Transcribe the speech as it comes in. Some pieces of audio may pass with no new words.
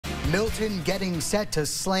Milton getting set to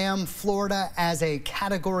slam Florida as a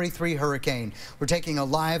Category 3 hurricane. We're taking a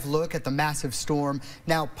live look at the massive storm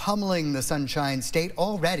now pummeling the Sunshine State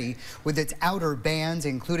already with its outer bands,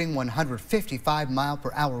 including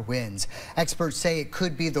 155-mile-per-hour winds. Experts say it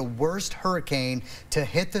could be the worst hurricane to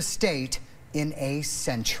hit the state in a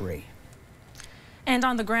century. And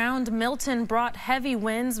on the ground, Milton brought heavy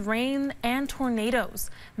winds, rain, and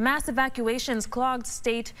tornadoes. Mass evacuations clogged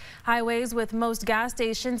state highways, with most gas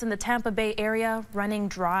stations in the Tampa Bay area running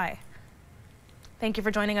dry. Thank you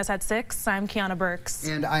for joining us at 6. I'm Kiana Burks.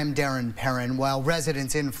 And I'm Darren Perrin. While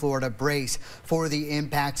residents in Florida brace for the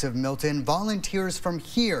impacts of Milton, volunteers from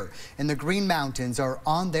here in the Green Mountains are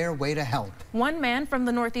on their way to help. One man from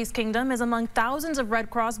the Northeast Kingdom is among thousands of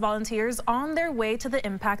Red Cross volunteers on their way to the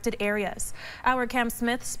impacted areas. Our Cam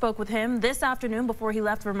Smith spoke with him this afternoon before he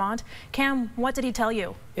left Vermont. Cam, what did he tell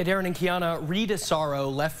you? Yeah, Darren and Kiana, Reed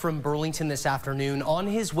Asaro left from Burlington this afternoon on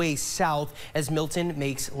his way south as Milton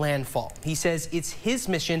makes landfall. He says it's his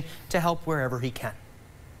mission to help wherever he can.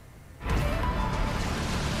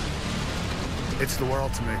 It's the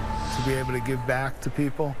world to me, to be able to give back to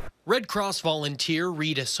people. Red Cross volunteer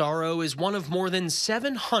Reed Asaro is one of more than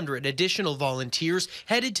 700 additional volunteers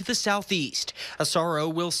headed to the southeast.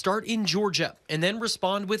 Asaro will start in Georgia and then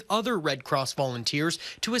respond with other Red Cross volunteers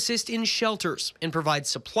to assist in shelters and provide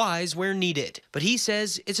supplies where needed. But he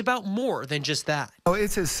says it's about more than just that. Oh,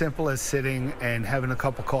 it's as simple as sitting and having a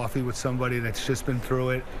cup of coffee with somebody that's just been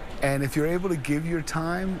through it. And if you're able to give your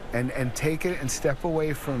time and take it and step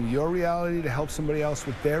away from your reality to help somebody else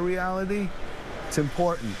with their reality, it's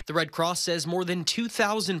important. The Red Cross says more than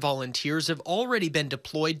 2,000 volunteers have already been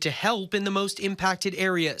deployed to help in the most impacted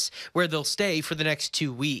areas, where they'll stay for the next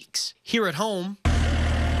 2 weeks. Here at home,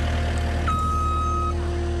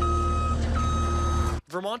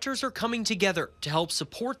 Vermonters are coming together to help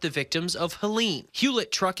support the victims of Helene.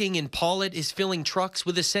 Hewlett Trucking in Paulet is filling trucks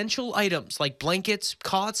with essential items like blankets,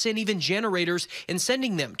 cots, and even generators, and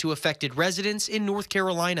sending them to affected residents in North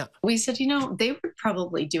Carolina. We said, you know, they would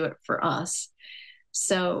probably do it for us.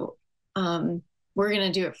 So we're going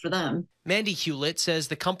to do it for them. Mandy Hewlett says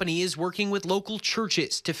the company is working with local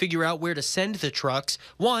churches to figure out where to send the trucks.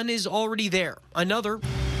 One is already there. Another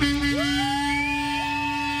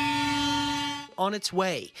on its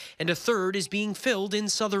way. And a third is being filled in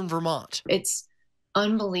southern Vermont. It's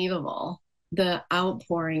unbelievable, the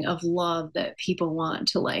outpouring of love that people want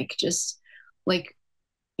to just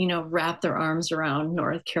wrap their arms around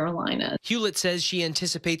North Carolina. Hewlett says she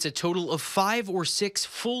anticipates a total of 5 or 6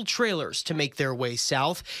 full trailers to make their way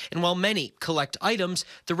south. And while many collect items,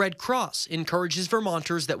 the Red Cross encourages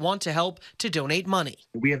Vermonters that want to help to donate money.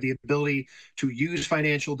 We have the ability to use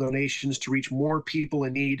financial donations to reach more people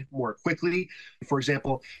in need more quickly. For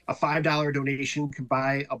example, a $5 donation can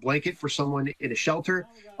buy a blanket for someone in a shelter.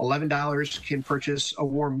 $11 can purchase a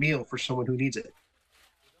warm meal for someone who needs it.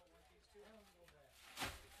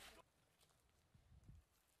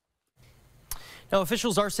 Now,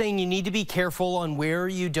 officials are saying you need to be careful on where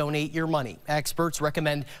you donate your money. Experts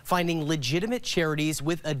recommend finding legitimate charities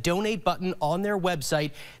with a donate button on their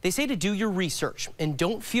website. They say to do your research and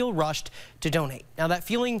don't feel rushed to donate. Now, that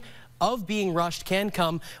feeling of being rushed can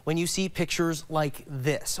come when you see pictures like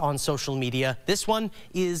this on social media. This one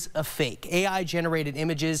is a fake. AI-generated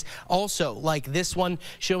images, also like this one,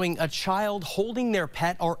 showing a child holding their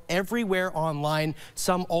pet, are everywhere online.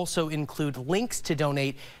 Some also include links to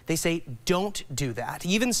donate. They say don't do that.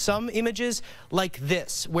 Even some images like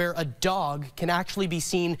this, where a dog can actually be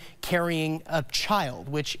seen carrying a child,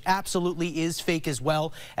 which absolutely is fake as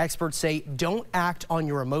well. Experts say don't act on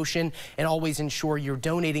your emotion and always ensure you're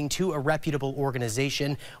donating to a reputable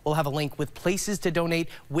organization. We'll have a link with places to donate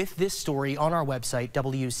with this story on our website,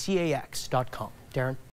 WCAX.com. Darren?